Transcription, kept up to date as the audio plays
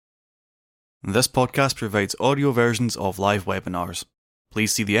This podcast provides audio versions of live webinars.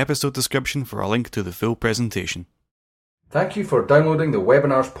 Please see the episode description for a link to the full presentation. Thank you for downloading the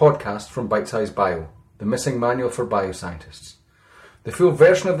Webinars podcast from Bitesize Bio, the missing manual for bioscientists. The full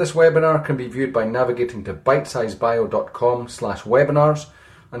version of this webinar can be viewed by navigating to bitesizebio.com/webinars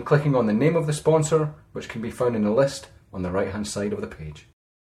and clicking on the name of the sponsor, which can be found in a list on the right-hand side of the page.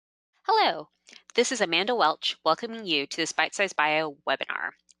 Hello, this is Amanda Welch welcoming you to this Bitesize Bio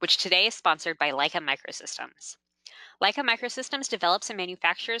webinar, which today is sponsored by Leica Microsystems. Leica Microsystems develops and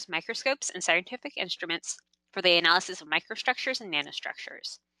manufactures microscopes and scientific instruments for the analysis of microstructures and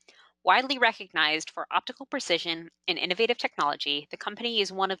nanostructures. Widely recognized for optical precision and innovative technology, the company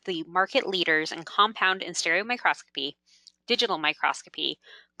is one of the market leaders in compound and stereo microscopy, digital microscopy,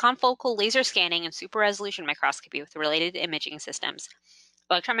 confocal laser scanning and super-resolution microscopy with related imaging systems,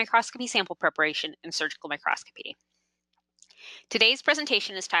 electron microscopy sample preparation, and surgical microscopy. Today's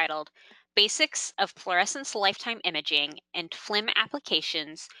presentation is titled Basics of Fluorescence Lifetime Imaging and FLIM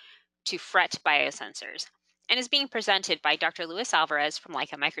Applications to FRET Biosensors, and is being presented by Dr. Luis Alvarez from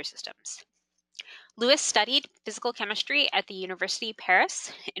Leica Microsystems. Luis studied physical chemistry at the University of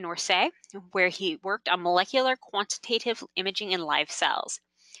Paris in Orsay, where he worked on molecular quantitative imaging in live cells.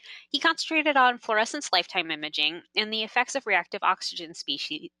 He concentrated on fluorescence lifetime imaging and the effects of reactive oxygen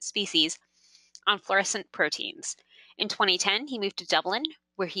species on fluorescent proteins. In 2010, he moved to Dublin,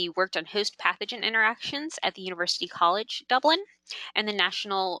 where he worked on host pathogen interactions at the University College Dublin and the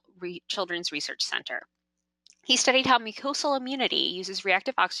National Children's Research Centre. He studied how mucosal immunity uses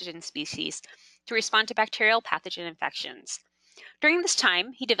reactive oxygen species to respond to bacterial pathogen infections. During this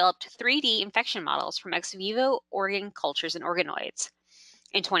time, he developed 3D infection models from ex vivo organ cultures and organoids.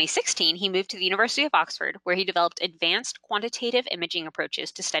 In 2016, he moved to the University of Oxford, where he developed advanced quantitative imaging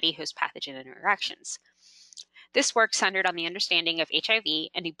approaches to study host pathogen interactions. This work centered on the understanding of HIV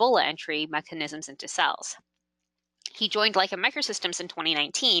and Ebola entry mechanisms into cells. He joined Leica Microsystems in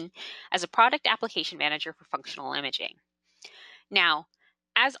 2019 as a product application manager for functional imaging. Now,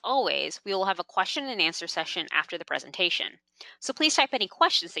 as always, we will have a question and answer session after the presentation. So please type any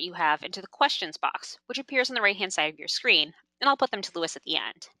questions that you have into the questions box, which appears on the right-hand side of your screen, and I'll put them to Luis at the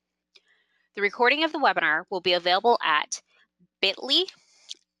end. The recording of the webinar will be available at bit.ly/FLIM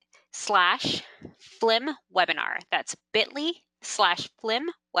webinar. That's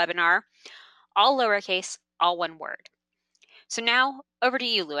bit.ly/FLIM webinar, all lowercase, all one word. So now over to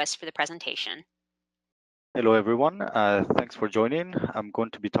you, Luis, for the presentation. Hello, everyone. Thanks for joining. I'm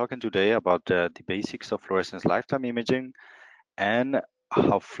going to be talking today about the basics of fluorescence lifetime imaging and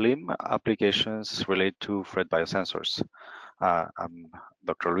how FLIM applications relate to FRET biosensors. I'm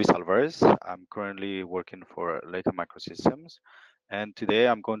Dr. Luis Alvarez. I'm currently working for Leica Microsystems, and today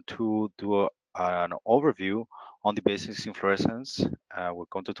I'm going to do an overview on the basics in fluorescence. We're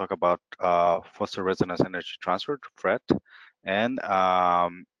going to talk about photoresonance energy transfer, FRET, and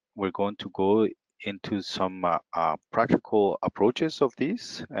we're going to go into some practical approaches of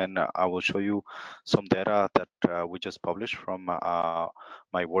these, and I will show you some data that we just published from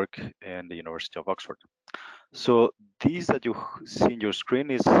my work in the University of Oxford. So these that you see in your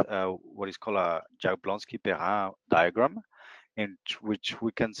screen is what is called a Jablonski-Perrin diagram, in which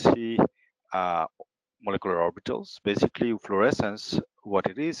we can see molecular orbitals. Basically, fluorescence, what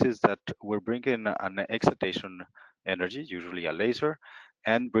it is that we're bringing an excitation energy, usually a laser,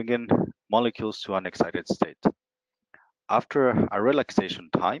 and bringing molecules to an excited state. After a relaxation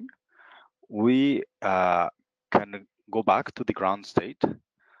time, we can go back to the ground state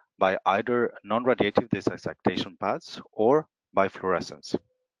by either non-radiative excitation paths or by fluorescence.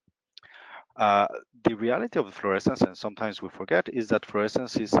 The reality of fluorescence, and sometimes we forget, is that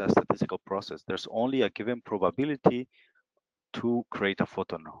fluorescence is a statistical process. There's only a given probability to create a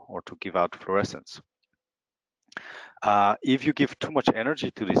photon or to give out fluorescence. If you give too much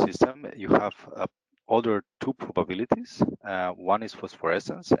energy to the system, you have other two probabilities. One is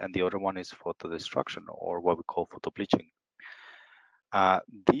phosphorescence, and the other one is photodestruction, or what we call photobleaching.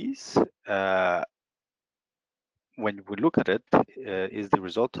 These, when we look at it, is the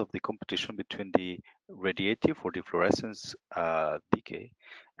result of the competition between the radiative or the fluorescence decay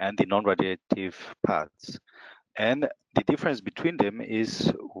and the non-radiative paths. And the difference between them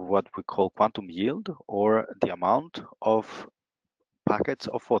is what we call quantum yield, or the amount of packets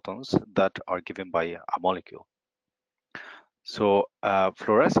of photons that are given by a molecule. So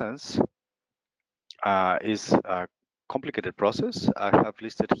fluorescence is a complicated process. I have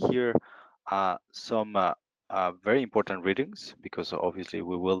listed here some very important readings, because obviously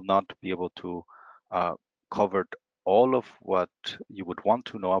we will not be able to cover all of what you would want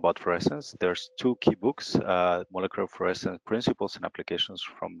to know about fluorescence. There's two key books, Molecular Fluorescence Principles and Applications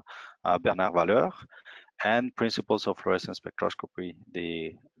from Bernard Valeur, and Principles of Fluorescence Spectroscopy,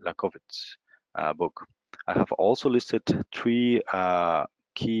 the Lakovitz book. I have also listed three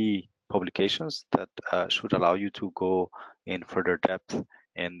key publications that should allow you to go in further depth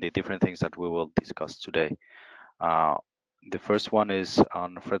in the different things that we will discuss today. The first one is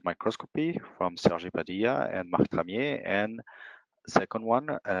on FRET microscopy from Serge Padilla and Marc Tramier, and second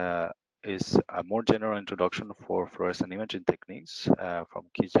one is a more general introduction for fluorescent imaging techniques from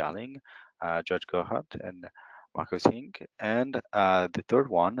Keith Jarling, George Gerhardt, and Marcus Hink. And the third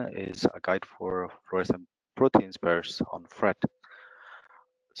one is a guide for fluorescent proteins pairs on FRET.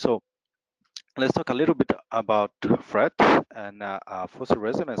 So let's talk a little bit about FRET and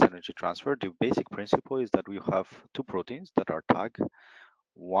phosphoresonance energy transfer. The basic principle is that we have two proteins that are tagged.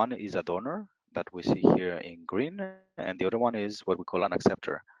 One is a donor that we see here in green, and the other one is what we call an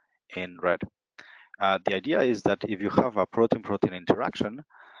acceptor in red. The idea is that if you have a protein-protein interaction,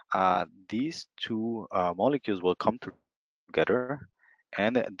 these two molecules will come together,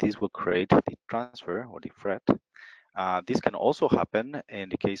 and this will create the transfer or the FRET. This can also happen in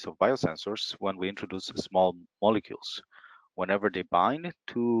the case of biosensors when we introduce small molecules. Whenever they bind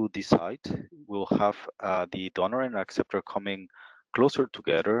to the site, we'll have the donor and acceptor coming closer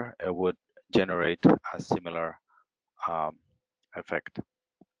together. It would generate a similar effect.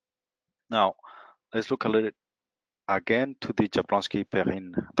 Now, let's look a little again to the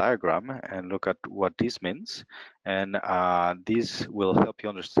Jablonski-Perrin diagram and look at what this means. And this will help you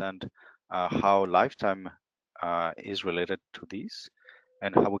understand how lifetime is related to this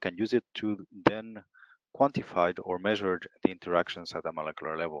and how we can use it to then quantify or measure the interactions at a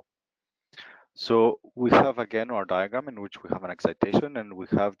molecular level. So we have again our diagram in which we have an excitation and we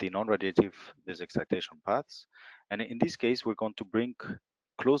have the non-radiative excitation paths. And in this case, we're going to bring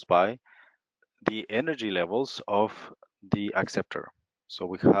close by the energy levels of the acceptor. So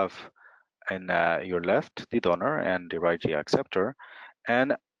we have in your left the donor and the right the acceptor.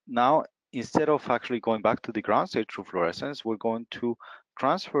 And now instead of actually going back to the ground state through fluorescence, we're going to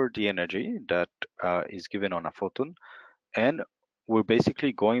transfer the energy that is given on a photon, and we're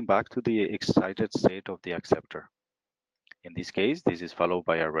basically going back to the excited state of the acceptor. In this case, this is followed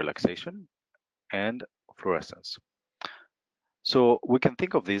by a relaxation and fluorescence. So we can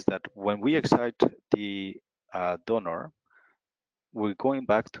think of this that when we excite the donor, we're going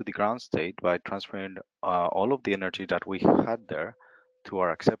back to the ground state by transferring all of the energy that we had there to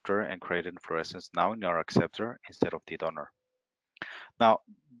our acceptor and creating fluorescence now in our acceptor instead of the donor. Now,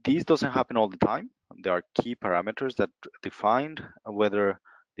 this doesn't happen all the time. There are key parameters that define whether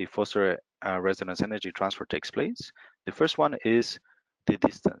the phosphoresonance energy transfer takes place. The first one is the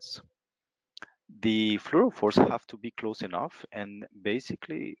distance. The fluorophores have to be close enough, and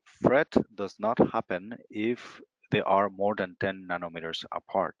basically FRET does not happen if they are more than 10 nanometers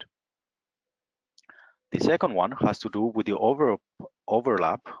apart. The second one has to do with the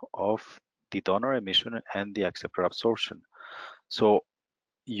overlap of the donor emission and the acceptor absorption. So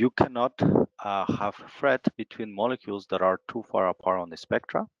you cannot have FRET between molecules that are too far apart on the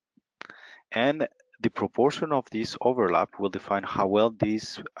spectra, and the proportion of this overlap will define how well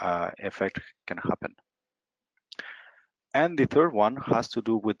this effect can happen. And the third one has to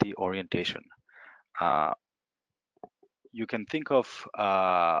do with the orientation. You can think of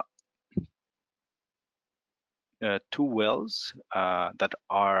two wells that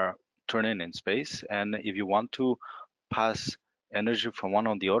are turning in space, and if you want to pass energy from one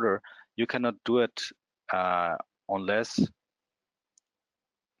on the other, you cannot do it unless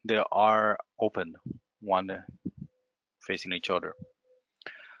they are open, one facing each other.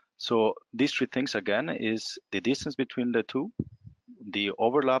 So these three things again is the distance between the two, the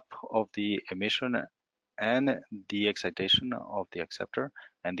overlap of the emission and the excitation of the acceptor,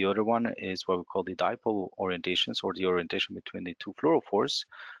 and the other one is what we call the dipole orientations, or the orientation between the two fluorophores.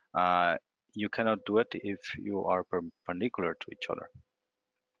 You cannot do it if you are perpendicular to each other.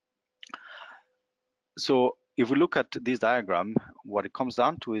 So if we look at this diagram, what it comes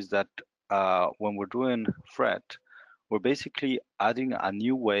down to is that when we're doing FRET, we're basically adding a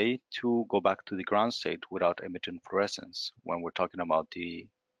new way to go back to the ground state without emitting fluorescence when we're talking about the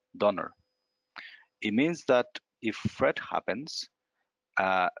donor. It means that if FRET happens,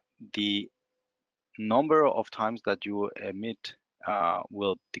 the number of times that you emit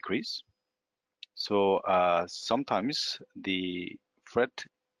will decrease. So sometimes the FRET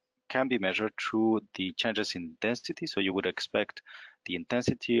can be measured through the changes in density. So you would expect the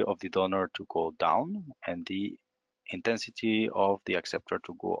intensity of the donor to go down and the intensity of the acceptor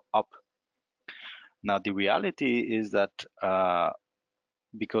to go up. Now, the reality is that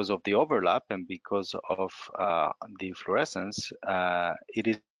because of the overlap and because of the fluorescence, it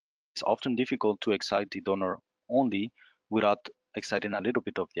is often difficult to excite the donor only without exciting a little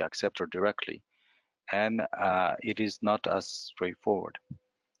bit of the acceptor directly. And it is not as straightforward.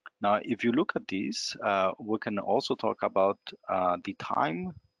 Now, if you look at this, we can also talk about the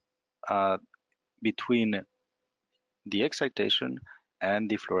time between the excitation and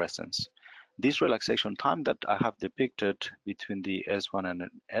the fluorescence. This relaxation time that I have depicted between the S1 and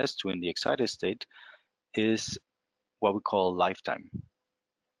S2 in the excited state is what we call lifetime.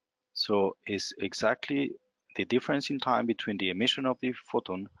 So it's exactly the difference in time between the emission of the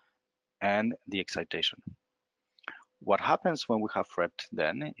photon and the excitation. What happens when we have FRET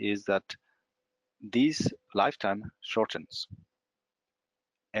then is that this lifetime shortens.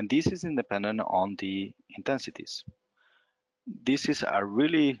 And this is independent on the intensities. This is a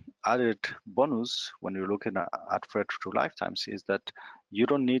really added bonus when you're looking at FRET through lifetimes, is that you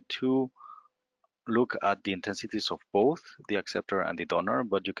don't need to look at the intensities of both the acceptor and the donor,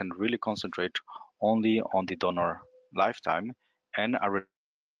 but you can really concentrate only on the donor lifetime, and a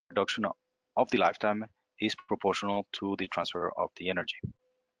reduction of the lifetime is proportional to the transfer of the energy.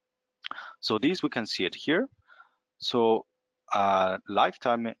 So this, we can see it here. So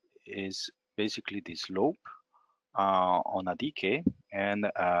lifetime is basically the slope on a decay, and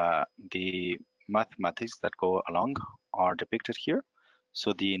the mathematics that go along are depicted here.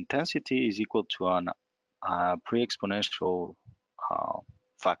 So the intensity is equal to an pre-exponential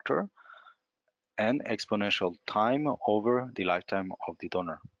factor and exponential time over the lifetime of the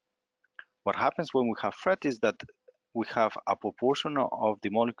donor. What happens when we have FRET is that we have a proportion of the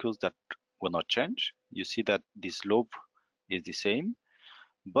molecules that will not change. You see that the slope is the same,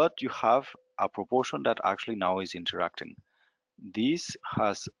 but you have a proportion that actually now is interacting. This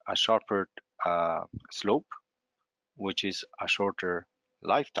has a sharper slope, which is a shorter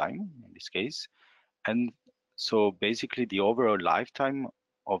lifetime in this case. And so basically the overall lifetime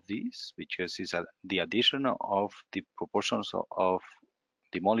of these, which is the addition of the proportions of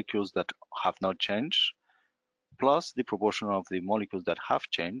the molecules that have not changed, plus the proportion of the molecules that have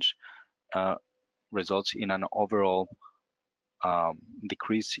changed, results in an overall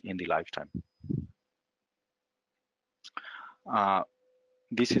decrease in the lifetime.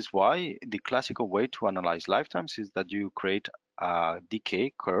 This is why the classical way to analyze lifetimes is that you create a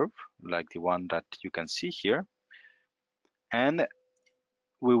decay curve like the one that you can see here, and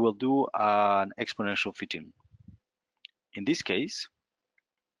we will do an exponential fitting. In this case,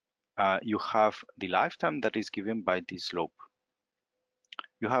 you have the lifetime that is given by the slope.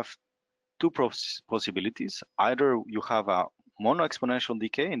 You have two possibilities. Either you have a mono exponential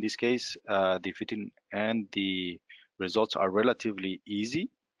decay. In this case, the fitting and the results are relatively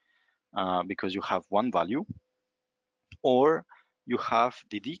easy because you have one value, or you have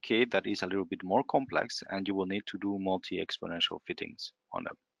the decay that is a little bit more complex and you will need to do multi-exponential fittings on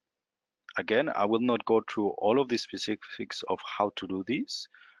them. Again, I will not go through all of the specifics of how to do this,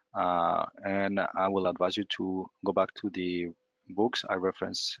 and I will advise you to go back to the books I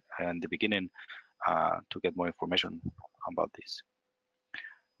referenced in the beginning to get more information about this.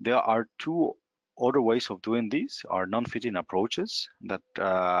 There are two other ways of doing this, are non-fitting approaches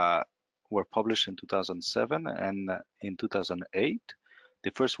that were published in 2007 and in 2008.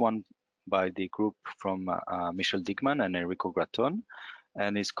 The first one by the group from Michel Dickman and Enrico Graton,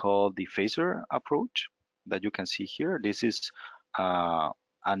 and it's called the phaser approach that you can see here. This is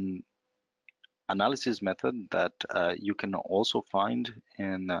an analysis method that you can also find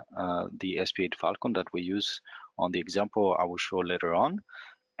in the SP8 Falcon that we use on the example I will show later on.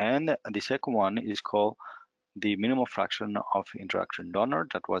 And the second one is called the minimal fraction of interaction donor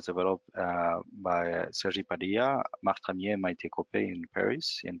that was developed by Sergi Padilla, Marc Tramier, and Maïté Copé in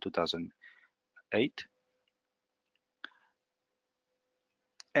Paris in 2008.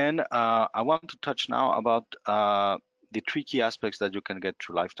 And I want to touch now about the three key aspects that you can get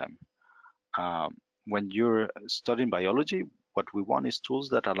through lifetime. When you're studying biology, what we want is tools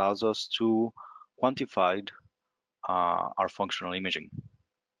that allows us to quantify our functional imaging.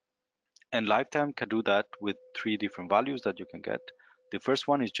 And lifetime can do that with three different values that you can get. The first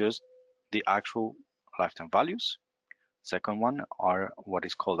one is just the actual lifetime values. Second one are what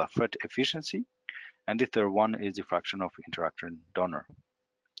is called a FRET efficiency. And the third one is the fraction of interaction donor.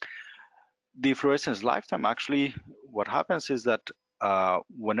 The fluorescence lifetime, actually, what happens is that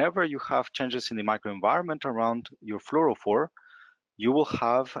whenever you have changes in the microenvironment around your fluorophore, you will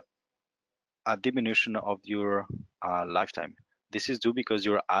have a diminution of your lifetime. This is due because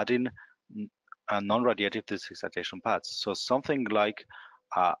you're adding non-radiative excitation paths. So something like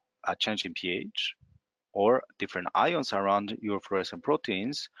a change in pH, or different ions around your fluorescent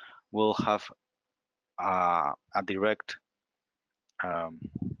proteins will have a direct um,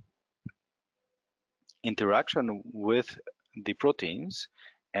 interaction with the proteins,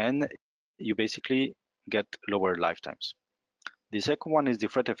 and you basically get lower lifetimes. The second one is the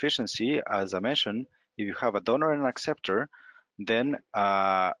FRET efficiency. As I mentioned, if you have a donor and acceptor, then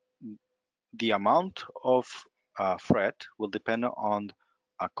the amount of FRET will depend on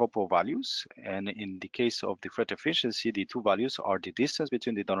a couple of values. And in the case of the FRET efficiency, the two values are the distance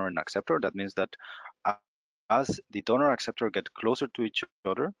between the donor and acceptor. That means that as the donor acceptor get closer to each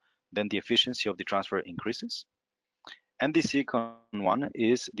other, then the efficiency of the transfer increases. And the second one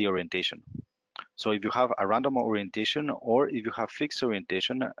is the orientation. So if you have a random orientation or if you have fixed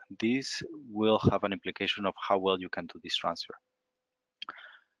orientation, this will have an implication of how well you can do this transfer.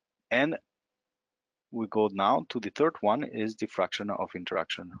 And we go now to the third one, is the fraction of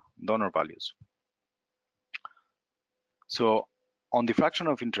interaction donor values. So on the fraction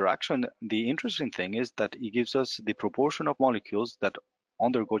of interaction, the interesting thing is that it gives us the proportion of molecules that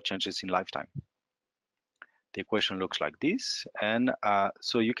undergo changes in lifetime. The equation looks like this, and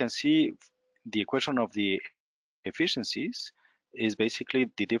so you can see the equation of the efficiencies is basically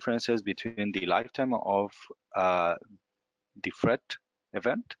the differences between the lifetime of the FRET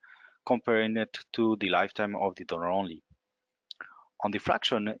event, comparing it to the lifetime of the donor only. On the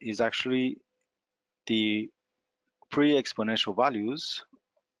fraction is actually the pre-exponential values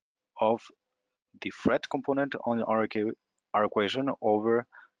of the FRET component on our equation over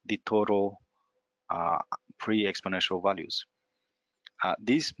the total pre-exponential values.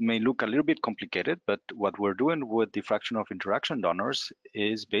 These may look a little bit complicated, but what we're doing with the fraction of interaction donors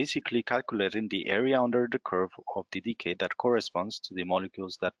is basically calculating the area under the curve of the decay that corresponds to the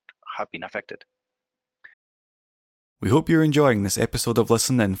molecules that have been affected. We hope you're enjoying this episode of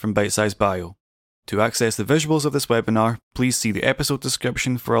Listen In from Bite Size Bio. To access the visuals of this webinar, please see the episode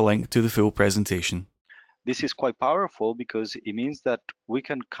description for a link to the full presentation. This is quite powerful because it means that we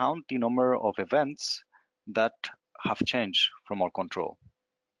can count the number of events that have changed from our control.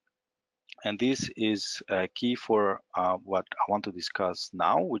 And this is key for what I want to discuss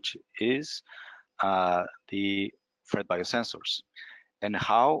now, which is the FRET biosensors and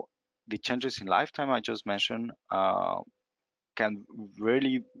how the changes in lifetime I just mentioned can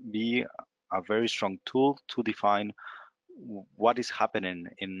really be a very strong tool to define what is happening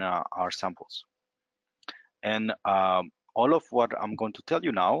in our samples. And all of what I'm going to tell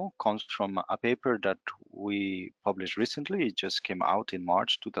you now comes from a paper that we published recently. It just came out in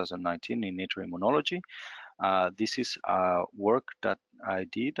March 2019 in Nature Immunology. This is work that I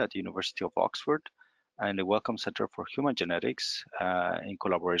did at the University of Oxford and the Wellcome Center for Human Genetics in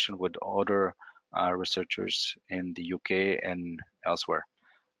collaboration with other researchers in the UK and elsewhere.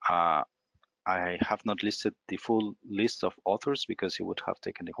 I have not listed the full list of authors because it would have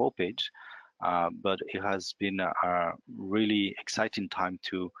taken the whole page, but it has been a really exciting time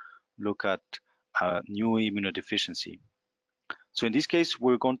to look at new immunodeficiency. So in this case,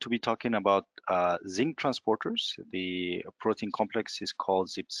 we're going to be talking about zinc transporters. The protein complex is called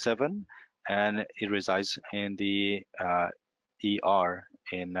ZIP7, and it resides in the ER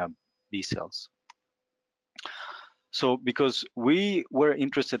in B cells. So because we were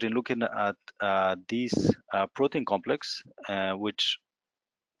interested in looking at this protein complex, which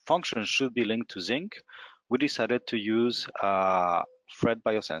functions should be linked to zinc, we decided to use FRET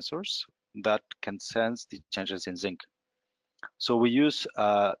biosensors that can sense the changes in zinc. So we use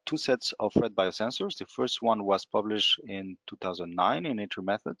two sets of FRET biosensors. The first one was published in 2009 in Nature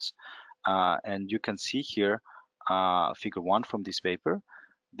Methods, and you can see here figure 1 from this paper.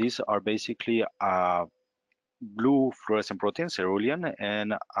 These are basically blue fluorescent protein, cerulean,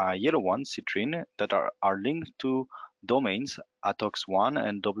 and yellow one, citrine, that are linked to domains ATOX1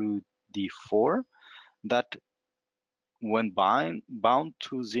 and WD4 that when bound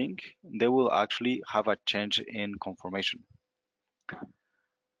to zinc, they will actually have a change in conformation.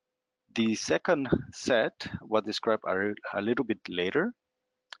 The second set was described a little bit later.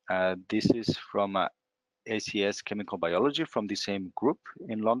 This is from ACS Chemical Biology from the same group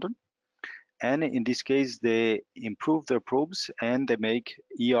in London. And in this case, they improve their probes and they make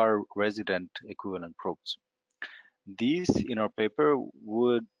ER resident equivalent probes. These in our paper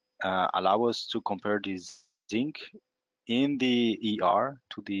would allow us to compare the zinc in the ER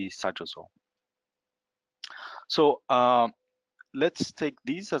to the cytosol. So let's take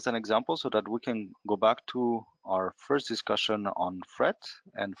these as an example so that we can go back to our first discussion on FRET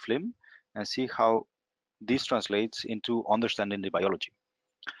and FLIM and see how this translates into understanding the biology.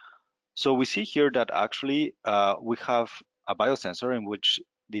 So we see here that actually we have a biosensor in which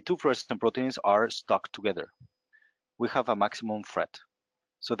the two fluorescent proteins are stuck together. We have a maximum FRET.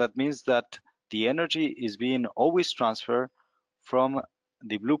 So that means that the energy is being always transferred from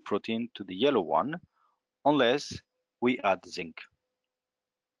the blue protein to the yellow one, unless we add zinc.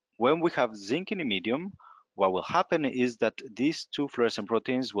 When we have zinc in the medium, what will happen is that these two fluorescent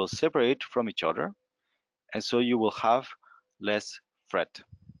proteins will separate from each other, and so you will have less FRET.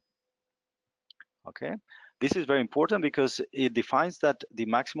 Okay, this is very important because it defines that the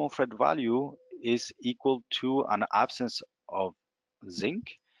maximum FRET value is equal to an absence of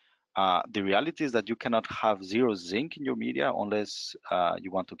zinc. The reality is that you cannot have zero zinc in your media unless you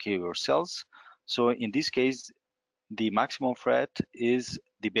want to kill your cells. So in this case, the maximum FRET is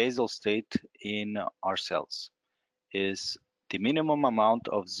the basal state in our cells, is the minimum amount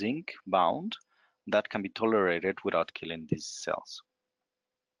of zinc bound that can be tolerated without killing these cells.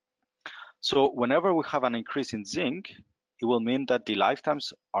 So whenever we have an increase in zinc, it will mean that the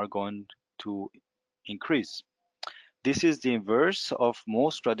lifetimes are going to increase. This is the inverse of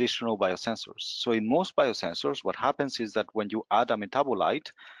most traditional biosensors. So in most biosensors, what happens is that when you add a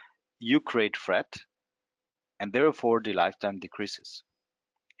metabolite, you create FRET, and therefore the lifetime decreases.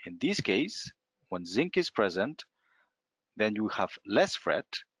 In this case, when zinc is present, then you have less FRET,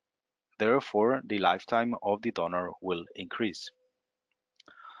 therefore the lifetime of the donor will increase.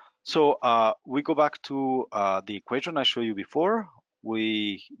 So we go back to the equation I showed you before.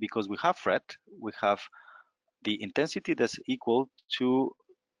 Because we have FRET, we have the intensity that's equal to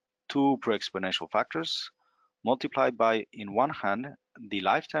 2 pre-exponential factors multiplied by, in one hand, the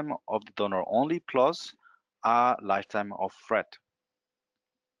lifetime of the donor only plus a lifetime of FRET.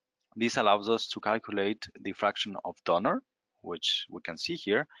 This allows us to calculate the fraction of donor, which we can see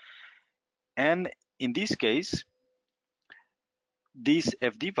here. And in this case, this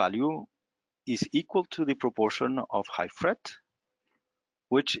FD value is equal to the proportion of high FRET,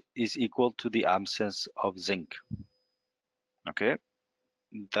 which is equal to the absence of zinc. Okay,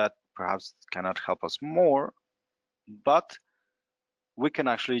 that perhaps cannot help us more, but we can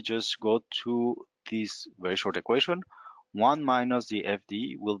actually just go to this very short equation. 1 minus the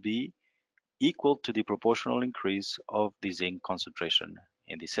FD will be equal to the proportional increase of the zinc concentration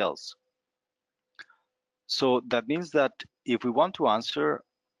in the cells. So that means that if we want to answer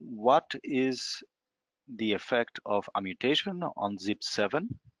what is the effect of a mutation on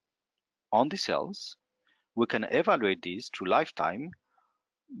ZIP7 on the cells, we can evaluate this through lifetime,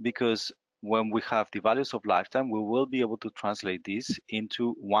 because when we have the values of lifetime, we will be able to translate this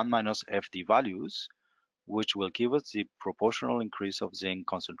into 1 minus FD values, which will give us the proportional increase of zinc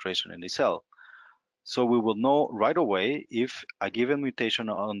concentration in the cell. So we will know right away if a given mutation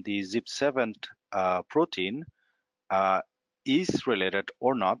on the ZIP7 protein is related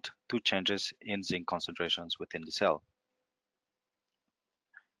or not to changes in zinc concentrations within the cell.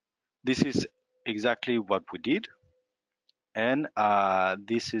 This is exactly what we did. And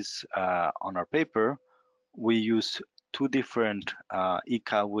this is on our paper. We use 2 different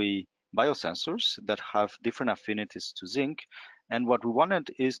ECAWI biosensors that have different affinities to zinc. And what we wanted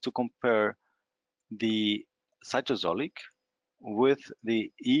is to compare the cytosolic with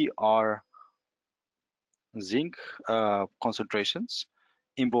the ER zinc concentrations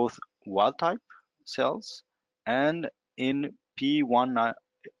in both wild type cells and in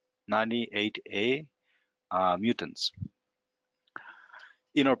P198A mutants.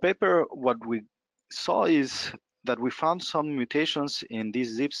 In our paper, what we saw is that we found some mutations in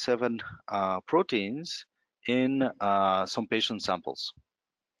these ZIP7 proteins in some patient samples.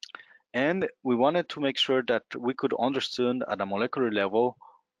 And we wanted to make sure that we could understand at a molecular level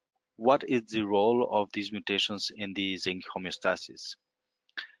what is the role of these mutations in the zinc homeostasis.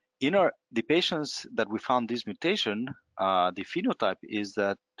 In the patients that we found this mutation, the phenotype is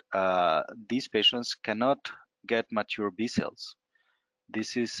that these patients cannot get mature B cells.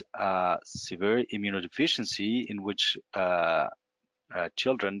 This is a severe immunodeficiency in which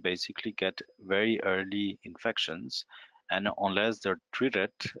children basically get very early infections, and unless they're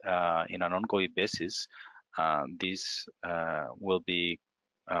treated in an ongoing basis, this will be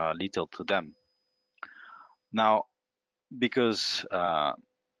lethal to them. Now, because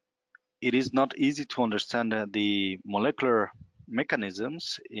it is not easy to understand the molecular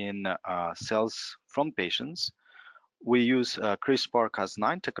mechanisms in cells from patients, we use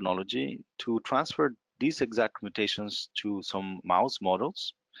CRISPR-Cas9 technology to transfer these exact mutations to some mouse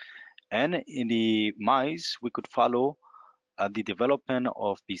models. And in the mice, we could follow the development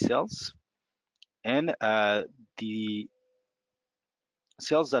of B cells. And the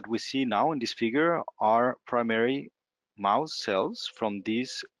cells that we see now in this figure are primary mouse cells from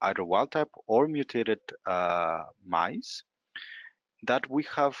these either wild type or mutated mice. that we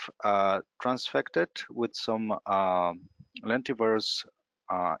have transfected with some lentivirus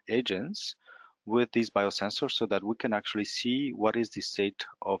agents with these biosensors so that we can actually see what is the state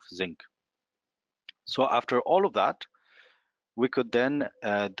of zinc. So after all of that, we could then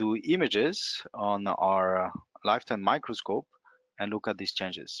do images on our lifetime microscope and look at these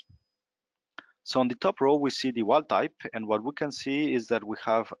changes. So on the top row, we see the wild type, and what we can see is that we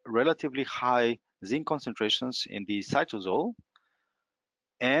have relatively high zinc concentrations in the cytosol.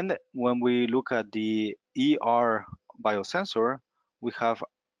 And when we look at the ER biosensor, we have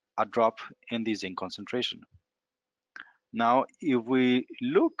a drop in the zinc concentration. Now, if we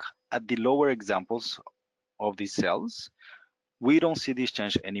look at the lower examples of these cells, we don't see this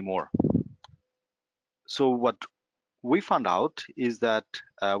change anymore. So what we found out is that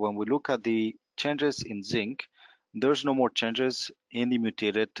when we look at the changes in zinc, there's no more changes in the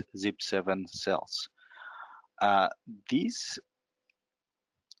mutated ZIP7 cells. These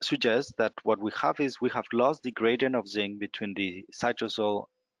suggests that what we have is we have lost the gradient of zinc between the cytosol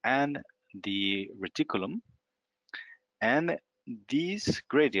and the reticulum, and this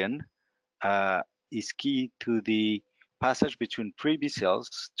gradient is key to the passage between pre-B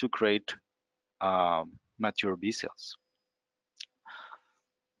cells to create mature B cells.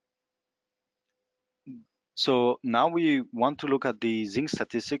 So now we want to look at the zinc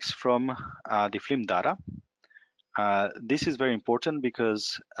statistics from the FLIM data. This is very important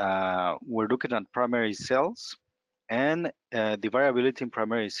because we're looking at primary cells, and the variability in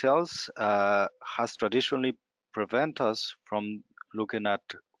primary cells has traditionally prevented us from looking at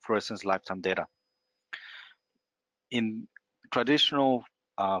fluorescence lifetime data. In traditional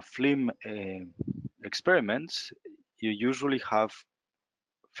FLIM experiments, you usually have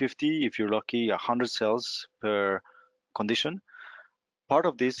 50, if you're lucky, 100 cells per condition. Part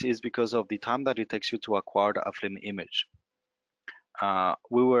of this is because of the time that it takes you to acquire a FLIM image.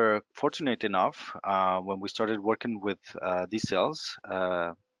 We were fortunate enough when we started working with these cells,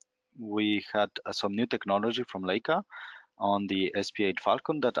 we had some new technology from Leica on the SP8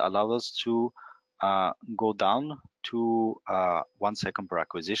 Falcon that allowed us to go down to 1 second per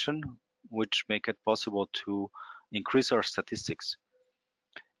acquisition, which make it possible to increase our statistics.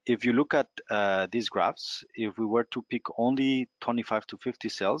 If you look at these graphs, if we were to pick only 25 to 50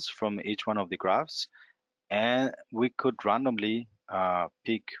 cells from each one of the graphs, and we could randomly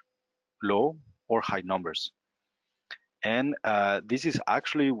pick low or high numbers. And this is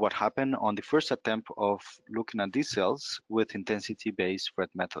actually what happened on the first attempt of looking at these cells with intensity-based red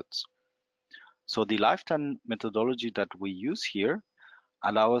methods. So the lifetime methodology that we use here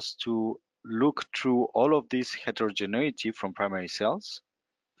allow us to look through all of this heterogeneity from primary cells,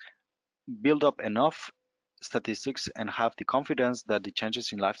 build up enough statistics, and have the confidence that the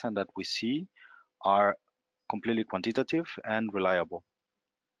changes in lifetime that we see are completely quantitative and reliable.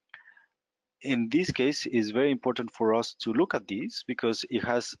 In this case, it's very important for us to look at these because it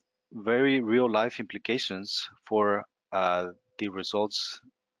has very real life implications for the results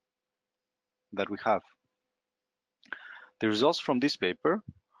that we have. The results from this paper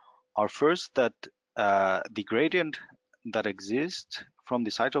are first that the gradient that exists from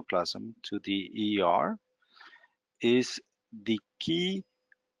the cytoplasm to the ER is the key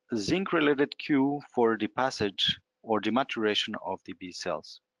zinc-related cue for the passage or the maturation of the B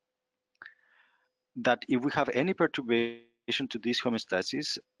cells. That if we have any perturbation to this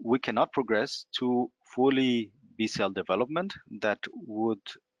homeostasis, we cannot progress to fully B cell development that would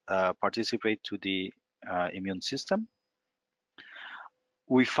participate to the immune system.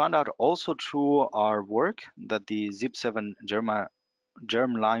 We found out also through our work that the ZIP7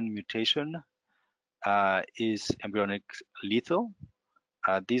 germline mutation is embryonic lethal.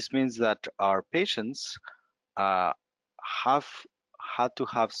 This means that our patients have had to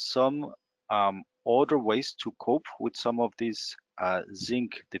have some other ways to cope with some of these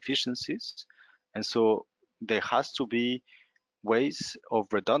zinc deficiencies. And so there has to be ways of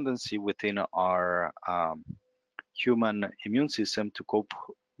redundancy within our human immune system to cope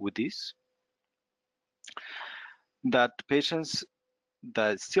with this. That patients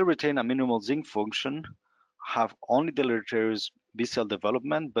that still retain a minimal zinc function have only deleterious B cell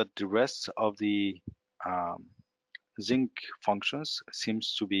development, but the rest of the zinc functions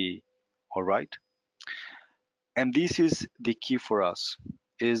seems to be all right. And this is the key for us,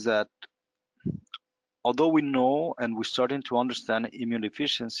 is that although we know and we're starting to understand immune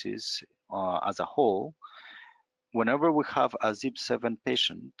deficiencies as a whole, whenever we have a ZIP7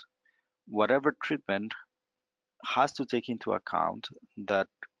 patient, whatever treatment has to take into account that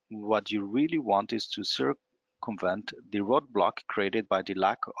what you really want is to circumvent the roadblock created by the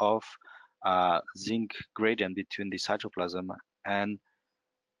lack of zinc gradient between the cytoplasm and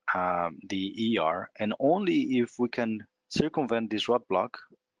the ER. And only if we can circumvent this roadblock,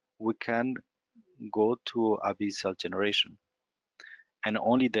 we can go to a B cell generation, and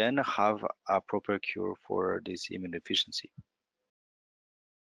only then have a proper cure for this immunodeficiency.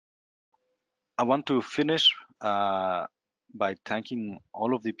 I want to finish by thanking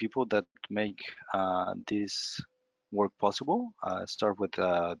all of the people that make this work possible. Start with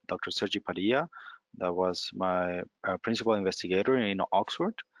Dr. Sergi Padilla, that was my principal investigator in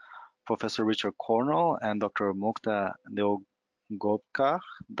Oxford, Professor Richard Cornell, and Dr. Mukta Deogopkar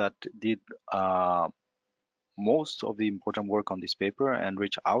that did most of the important work on this paper and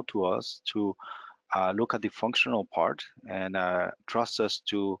reach out to us to look at the functional part and trust us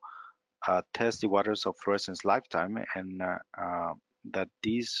to test the waters of fluorescence lifetime, and that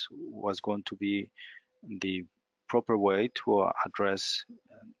this was going to be the proper way to address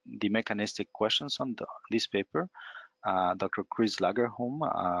the mechanistic questions on this paper. Dr. Chris Lagerholm,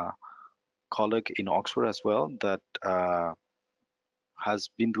 a colleague in Oxford as well, that has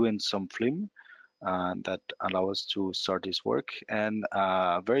been doing some FLIM that allow us to start this work. And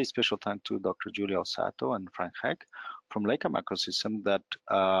very special thank to Dr. Julia Osato and Frank Heck from Leica Microsystem that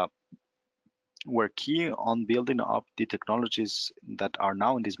were key on building up the technologies that are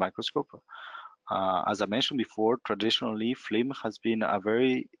now in this microscope. As I mentioned before, traditionally FLIM has been a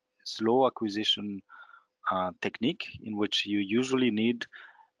very slow acquisition technique in which you usually need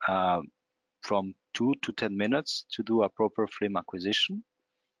from 2 to 10 minutes to do a proper FLIM acquisition.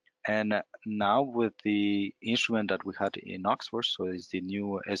 And now with the instrument that we had in Oxford, so it's the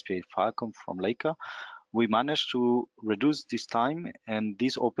new SPA Falcon from Leica, we managed to reduce this time, and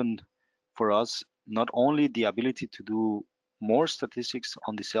this opened for us not only the ability to do more statistics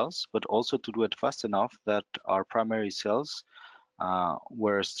on the cells, but also to do it fast enough that our primary cells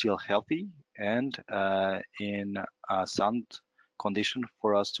were still healthy and in a sound condition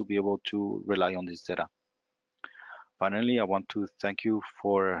for us to be able to rely on this data. Finally, I want to thank you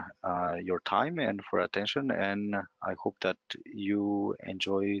for your time and for attention, and I hope that you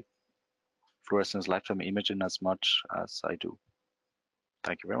enjoy fluorescence lifetime imaging as much as I do.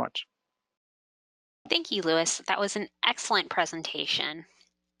 Thank you very much. Thank you, Louis. That was an excellent presentation.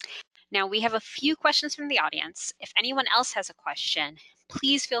 Now we have a few questions from the audience. If anyone else has a question,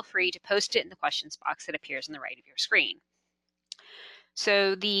 please feel free to post it in the questions box that appears on the right of your screen.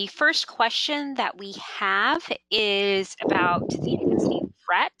 So the first question that we have is about the intensity of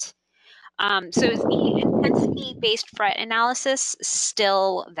fret. So is the intensity-based fret analysis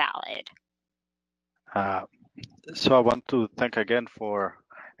still valid? So I want to thank again for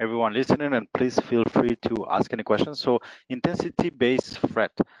everyone listening, and please feel free to ask any questions. So intensity-based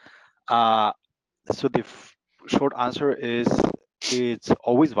fret. So the short answer is it's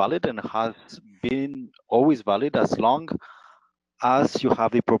always valid and has been always valid as long as you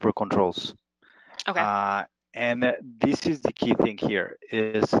have the proper controls. Okay. And this is the key thing here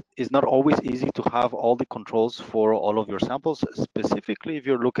is it's not always easy to have all the controls for all of your samples, specifically if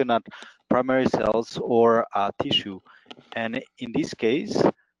you're looking at primary cells or tissue. And in this case,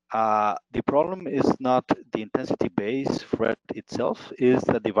 the problem is not the intensity-based fret itself, is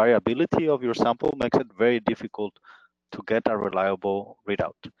that the variability of your sample makes it very difficult to get a reliable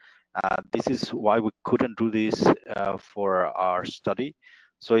readout. This is why we couldn't do this for our study.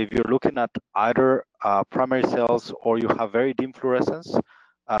 So if you're looking at either primary cells or you have very dim fluorescence,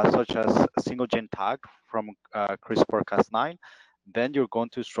 such as single gene tag from CRISPR-Cas9, then you're going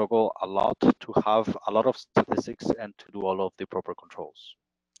to struggle a lot to have a lot of statistics and to do all of the proper controls.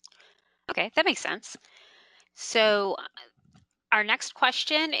 Okay, that makes sense. So our next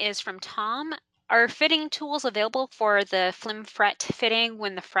question is from Tom. Are fitting tools available for the FLIM fret fitting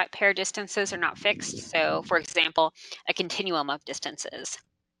when the fret pair distances are not fixed? So, for example, a continuum of distances.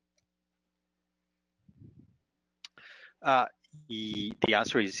 The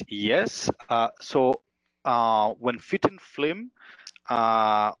answer is yes. So when fitting FLIM,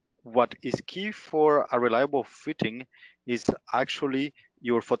 what is key for a reliable fitting is actually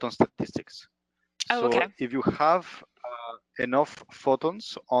your photon statistics. Oh, so okay. if you have enough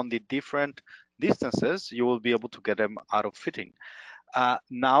photons on the different distances, you will be able to get them out of fitting.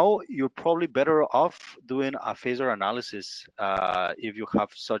 Now you're probably better off doing a phasor analysis if you have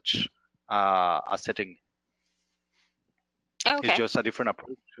such a setting. Okay. It's just a different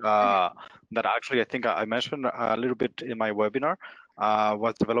approach that actually I think I mentioned a little bit in my webinar.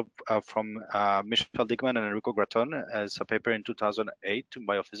 Was developed from Michel Dickman and Enrico Graton as a paper in 2008 in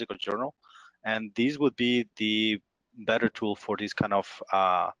Biophysical Journal. And these would be the better tool for this kind of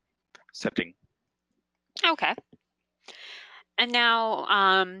setting. Okay. And now,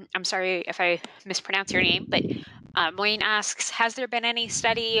 I'm sorry if I mispronounce your name, but Wayne asks, has there been any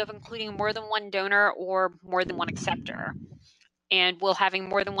study of including more than one donor or more than one acceptor? And will having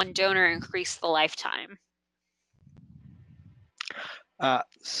more than one donor increase the lifetime? No.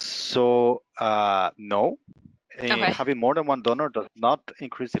 Okay. Having more than one donor does not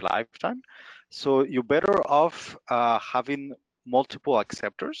increase the lifetime. So you're better off having multiple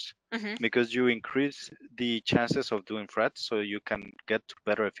acceptors Mm-hmm. because you increase the chances of doing FRETs, so you can get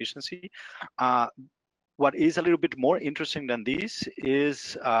better efficiency. What is a little bit more interesting than this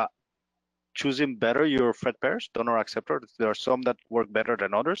is choosing better your FRET pairs, donor acceptor. There are some that work better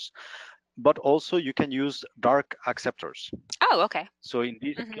than others, but also you can use dark acceptors. Oh, okay. So in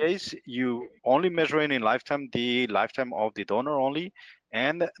this case, you only measuring in lifetime the lifetime of the donor only,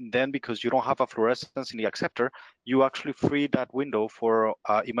 and then because you don't have a fluorescence in the acceptor, you actually free that window for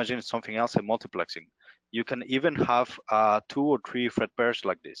imaging something else and multiplexing. You can even have 2 or 3 FRET pairs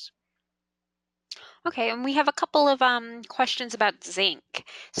like this. Okay, and we have a couple of questions about zinc.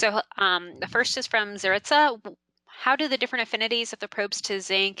 So the first is from Zaritza. How do the different affinities of the probes to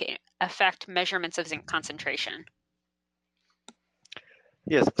zinc affect measurements of zinc concentration?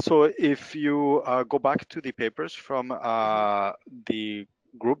 Yes, so if you go back to the papers from the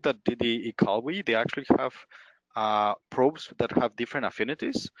group that did the ECALWI, they actually have probes that have different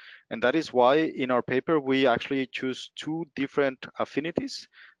affinities. And that is why in our paper, we actually choose 2 different affinities,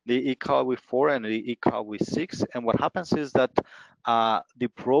 the ECALWI 4 and the ECALWI 6. And what happens is that the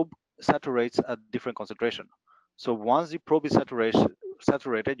probe saturates at different concentration. So once the probe is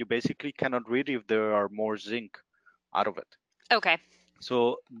saturated, you basically cannot read if there are more zinc out of it. Okay.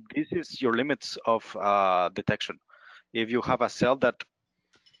 So this is your limits of detection. If you have a cell that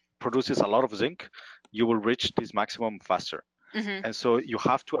produces a lot of zinc, you will reach this maximum faster. And so you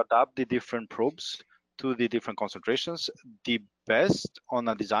have to adapt the different probes to the different concentrations. The best on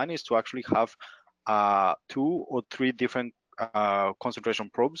a design is to actually have 2 or 3 different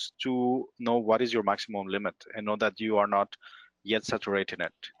concentration probes to know what is your maximum limit and know that you are not yet saturating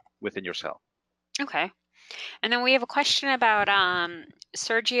it within your cell. Okay. And then we have a question about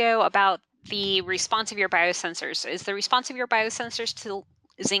Sergio about the response of your biosensors. Is the response of your biosensors to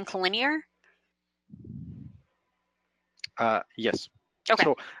zinc linear? Yes. Okay.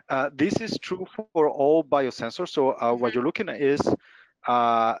 So this is true for all biosensors. So what you're looking at is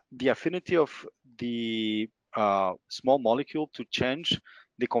the affinity of the small molecule to change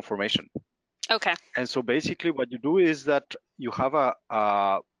the conformation. Okay. And so basically what you do is that you have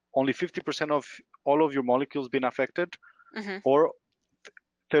only 50% of all of your molecules being affected, or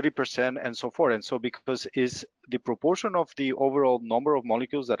 30% and so forth. And so because is the proportion of the overall number of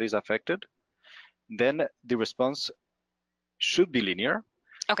molecules that is affected, then the response should be linear.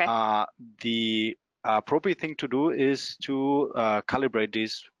 Okay. The appropriate thing to do is to calibrate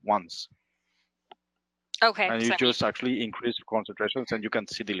these once. Okay. And you So just actually increase concentrations and you can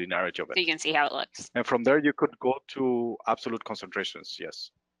see the linearity of it. so you can see how it looks. And from there, you could go to absolute concentrations,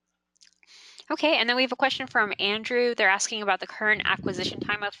 yes. Okay, and then we have a question from Andrew. They're asking about the current acquisition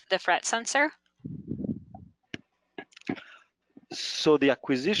time of the FRET sensor. So the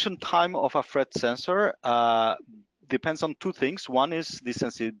acquisition time of a FRET sensor depends on 2 things. One is the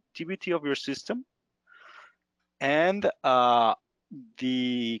sensitivity of your system and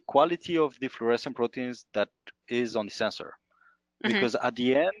the quality of the fluorescent proteins that is on the sensor. Because at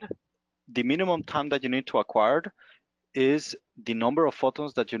the end, the minimum time that you need to acquire is the number of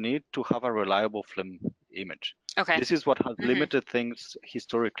photons that you need to have a reliable FLIM image. Okay. This is what has limited things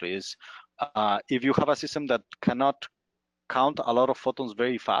historically is if you have a system that cannot count a lot of photons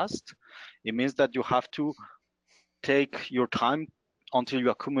very fast, it means that you have to take your time until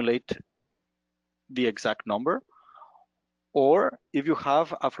you accumulate the exact number. Or if you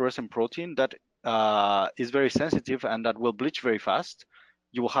have a fluorescent protein that is very sensitive and that will bleach very fast,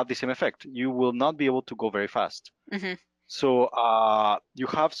 you will have the same effect. You will not be able to go very fast. So you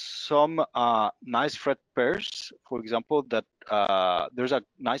have some nice FRET pairs. For example, that there's a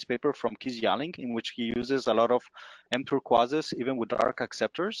nice paper from Kees Jalling in which he uses a lot of M turquoises, even with dark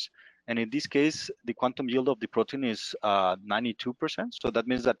acceptors. And in this case, the quantum yield of the protein is 92%. So that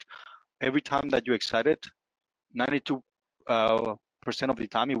means that every time that you excite it, 92% of the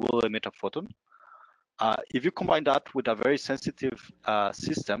time it will emit a photon. If you combine that with a very sensitive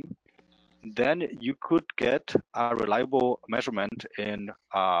system, then you could get a reliable measurement in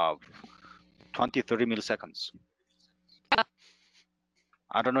 20, 30 milliseconds.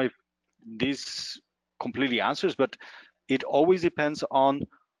 I don't know if this completely answers, but it always depends on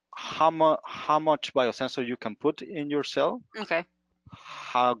how much biosensor you can put in your cell, Okay.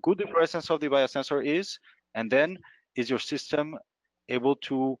 how good the fluorescence of the biosensor is, and then is your system able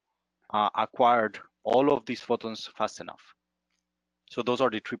to acquire all of these photons fast enough? So those are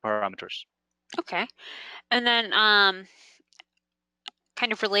the three parameters. Okay. And then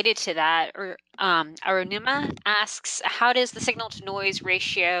kind of related to that, or Arunima asks, how does the signal to noise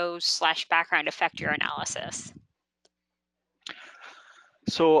ratio / background affect your analysis?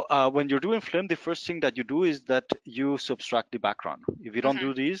 So when you're doing FLIM, the first thing that you do is that you subtract the background. If you don't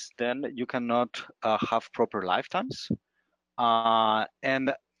do this, then you cannot have proper lifetimes.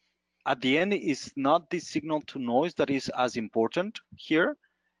 And at the end, it's not the signal to noise that is as important here.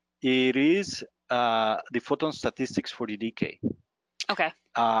 It is the photon statistics for the decay. Okay.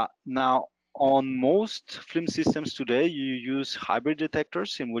 Now, on most FLIM systems today, you use hybrid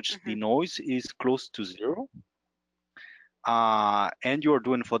detectors in which the noise is close to zero, and you're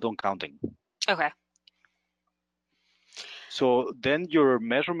doing photon counting. Okay. So then your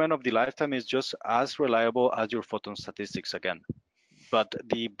measurement of the lifetime is just as reliable as your photon statistics again. But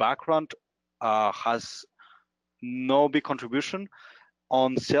the background has no big contribution.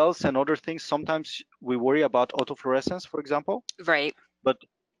 On cells and other things, sometimes we worry about autofluorescence, for example. Right. But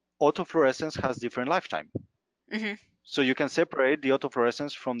autofluorescence has different lifetime. So you can separate the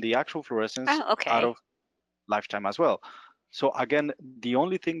autofluorescence from the actual fluorescence out of lifetime as well. So again, the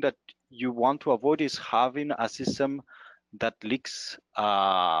only thing that you want to avoid is having a system that leaks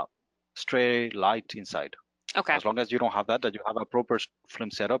stray light inside. Okay. As long as you don't have that you have a proper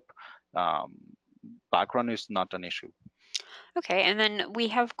FLIM setup, background is not an issue. Okay, and then we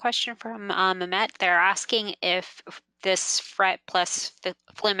have a question from Mehmet. They're asking if this FRET plus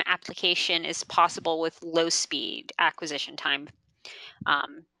FLIM application is possible with low speed acquisition time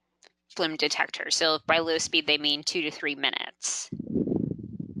FLIM detectors. So by low speed, they mean 2 to 3 minutes.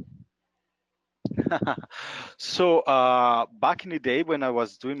 So back in the day when I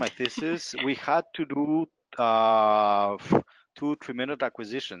was doing my thesis, we had to do 2-3 minute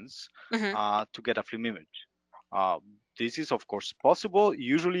acquisitions to get a FLIM image. This is of course possible.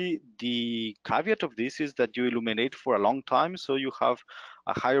 Usually the caveat of this is that you illuminate for a long time, so you have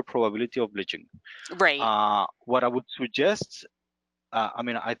a higher probability of bleaching. Right. What I would suggest, I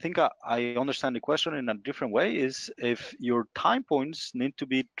mean, I think I understand the question in a different way, is if your time points need to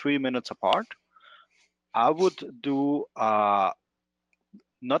be 3 minutes apart, I would do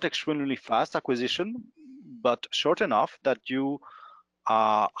not extremely fast acquisition, but short enough that you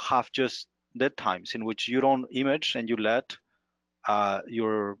have just dead times in which you don't image and you let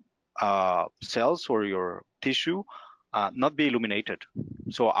your cells or your tissue not be illuminated.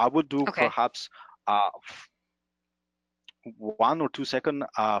 So I would do perhaps 1 or 2 second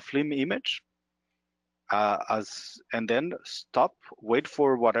FLIM image, and then stop, wait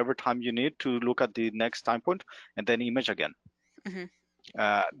for whatever time you need to look at the next time point, and then image again.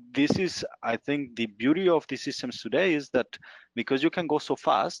 This is, I think, the beauty of the systems today is that because you can go so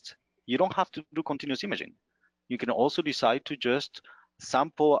fast, you don't have to do continuous imaging. You can also decide to just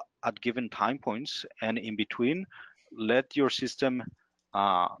sample at given time points, and in between, let your system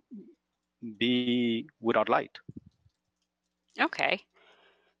be without light. Okay,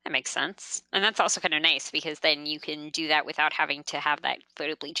 that makes sense. And that's also kind of nice because then you can do that without having to have that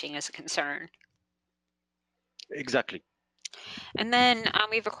photo bleaching as a concern. Exactly. And then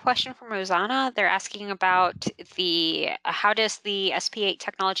we have a question from Rosanna. They're asking about how does the SP8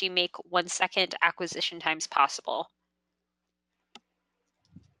 technology make 1 second acquisition times possible?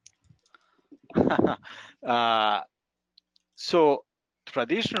 So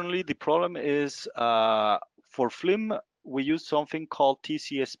traditionally, the problem is for FLIM, we use something called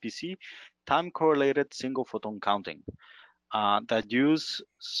TCSPC, time correlated single photon counting, that use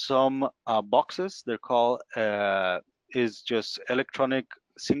some boxes. They're called is just electronic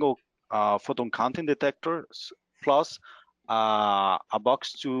single photon counting detectors plus a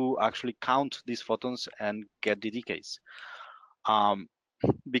box to actually count these photons and get the decays.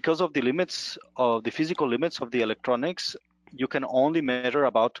 Because of the limits of the physical limits of the electronics, you can only measure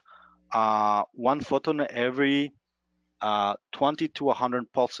about 1 photon every 20 to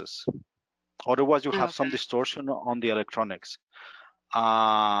 100 pulses. Otherwise, you have some distortion on the electronics.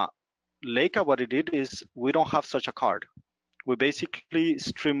 Leica, what it did is we don't have such a card. We basically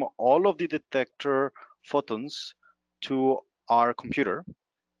stream all of the detector photons to our computer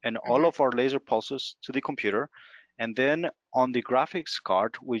and all of our laser pulses to the computer. And then on the graphics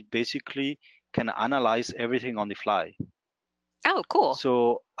card, we basically can analyze everything on the fly. Oh, cool.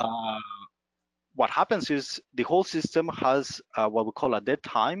 So what happens is the whole system has what we call a dead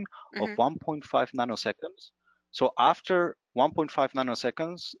time of 1.5 nanoseconds. So after 1.5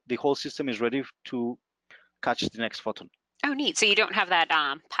 nanoseconds, the whole system is ready to catch the next photon. Oh, neat. So you don't have that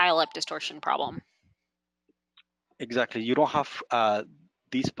pile-up distortion problem. Exactly. You don't have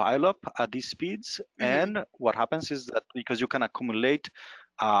these pile up at these speeds. And what happens is that because you can accumulate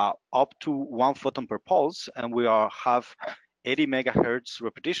up to 1 photon per pulse, and we have 80 megahertz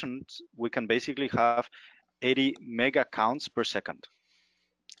repetitions, we can basically have 80 mega counts per second.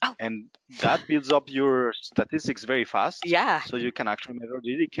 Oh. And that builds up your statistics very fast. Yeah. So you can actually measure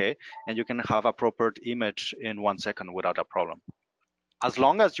the decay, and you can have a proper image in 1 second without a problem, as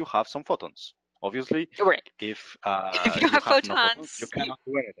long as you have some photons. Obviously, Right. if If you don't have no photons, photons, you cannot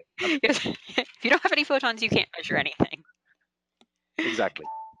do anything. if you don't have any photons, you can't measure anything. Exactly.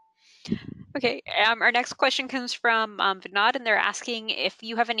 Okay, our next question comes from Vinod, and they're asking if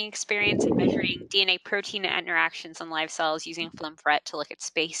you have any experience in measuring DNA-protein interactions on live cells using FLIM-FRET to look at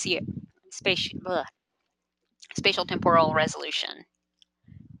spatial temporal resolution.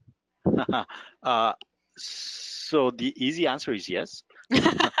 So the easy answer is yes.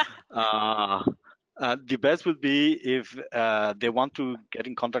 The best would be if they want to get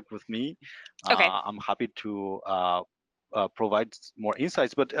in contact with me. Okay. I'm happy to provide more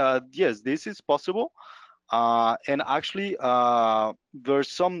insights. But yes, this is possible. And actually,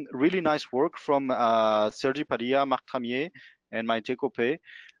 there's some really nice work from Sergi Padilla, Marc Tramier, and Maite Copé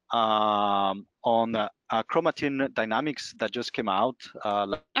on chromatin dynamics that just came out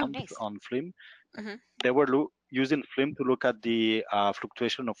Nice. on FLIM. Mm-hmm. They were using FLIM to look at the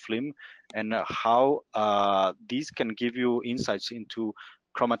fluctuation of FLIM and how these can give you insights into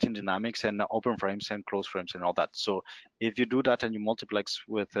chromatin dynamics and open frames and closed frames and all that. So if you do that and you multiplex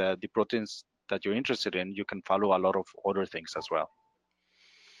with the proteins that you're interested in, you can follow a lot of other things as well.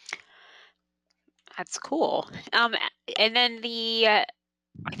 That's cool. And then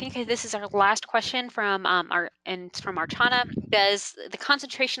I think this is our last question from from Archana. Does the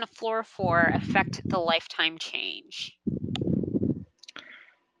concentration of fluorophore affect the lifetime change?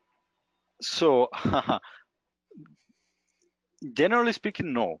 So generally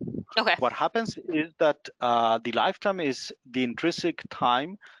speaking, no. Okay. What happens is that the lifetime is the intrinsic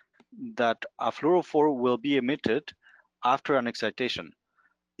time that a fluorophore will be emitted after an excitation.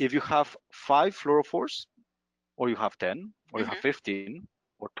 If you have 5 fluorophores, or you have 10, or you have 15,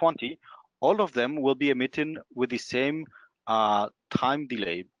 or 20, all of them will be emitting with the same time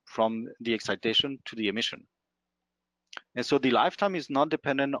delay from the excitation to the emission. And so the lifetime is not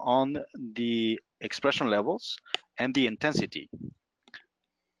dependent on the expression levels and the intensity.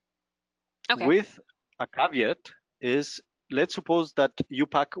 Okay. With a caveat is, let's suppose that you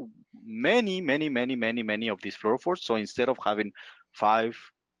pack many of these fluorophores. So instead of having 5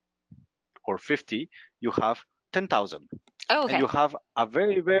 or 50, you have 10,000. Oh, okay. And you have a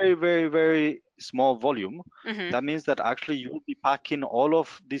very small volume. Mm-hmm. That means that actually you'll be packing all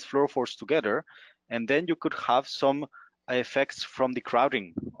of these fluorophores together, and then you could have some effects from the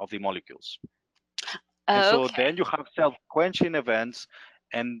crowding of the molecules. And so then you have self-quenching events,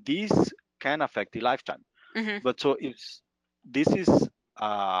 and these can affect the lifetime. Mm-hmm. But so this is,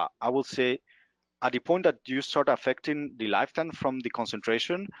 I will say, at the point that you start affecting the lifetime from the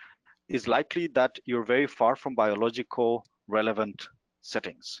concentration, is likely that you're very far from biological relevant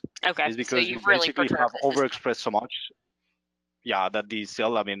settings. Okay. Is because so you basically have overexpressed so much, that the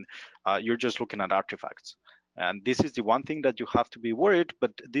cell, you're just looking at artifacts. And this is the one thing that you have to be worried,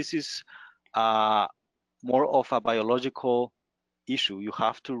 but this is more of a biological issue. You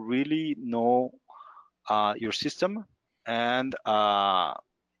have to really know your system, and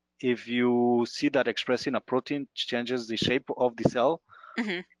if you see that expressing a protein changes the shape of the cell,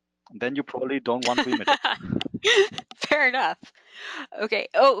 then you probably don't want to image it. Fair enough. Okay.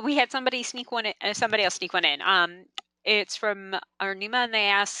 Oh, we had somebody else sneak one in. It's from Arnima, and they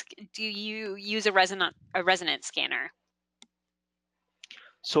ask, do you use a resonance scanner?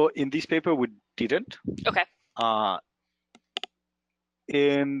 So in this paper, we didn't. Okay.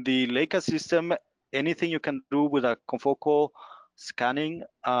 In the Leica system, anything you can do with a confocal scanning,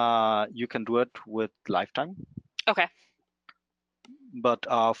 you can do it with lifetime. Okay. But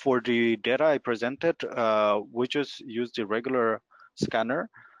for the data I presented, we just use the regular scanner.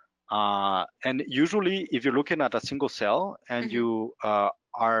 And usually, if you're looking at a single cell and you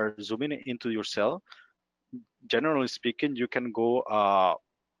are zooming into your cell, generally speaking, you can go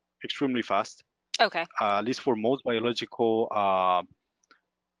extremely fast. Okay. At least for most biological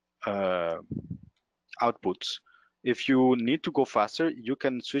outputs. If you need to go faster, you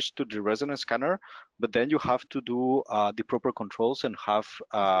can switch to the resonance scanner, but then you have to do the proper controls and have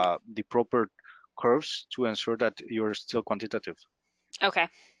the proper curves to ensure that you're still quantitative. Okay.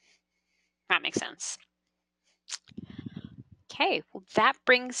 That makes sense. Okay, well, that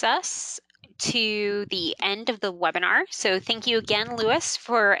brings us to the end of the webinar. So thank you again, Lewis,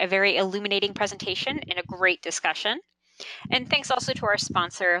 for a very illuminating presentation and a great discussion. And thanks also to our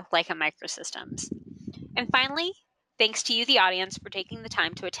sponsor, Leica Microsystems. And finally, thanks to you, the audience, for taking the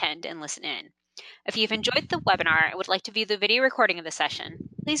time to attend and listen in. If you've enjoyed the webinar and would like to view the video recording of the session,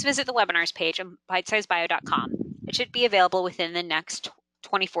 please visit the webinars page on bitesizebio.com. It should be available within the next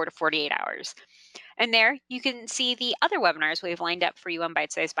 24 to 48 hours. And there, you can see the other webinars we've lined up for you on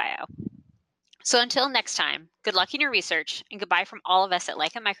Bitesize Bio. So until next time, good luck in your research, and goodbye from all of us at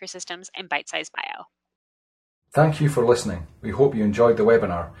Leica Microsystems and Bitesize Bio. Thank you for listening. We hope you enjoyed the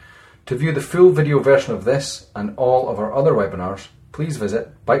webinar. To view the full video version of this and all of our other webinars, please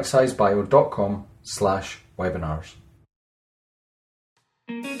visit bitesizebio.com/webinars.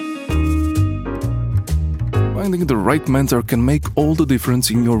 Finding the right mentor can make all the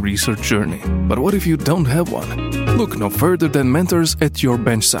difference in your research journey. But what if you don't have one? Look no further than Mentors at Your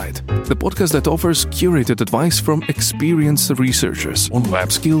Benchside, the podcast that offers curated advice from experienced researchers on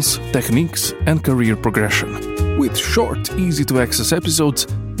lab skills, techniques, and career progression. With short, easy-to-access episodes,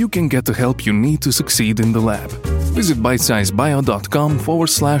 you can get the help you need to succeed in the lab. Visit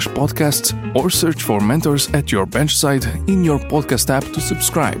bitesizebio.com/podcasts or search for Mentors at Your Benchside in your podcast app to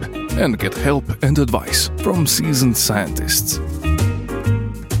subscribe and get help and advice from seasoned scientists.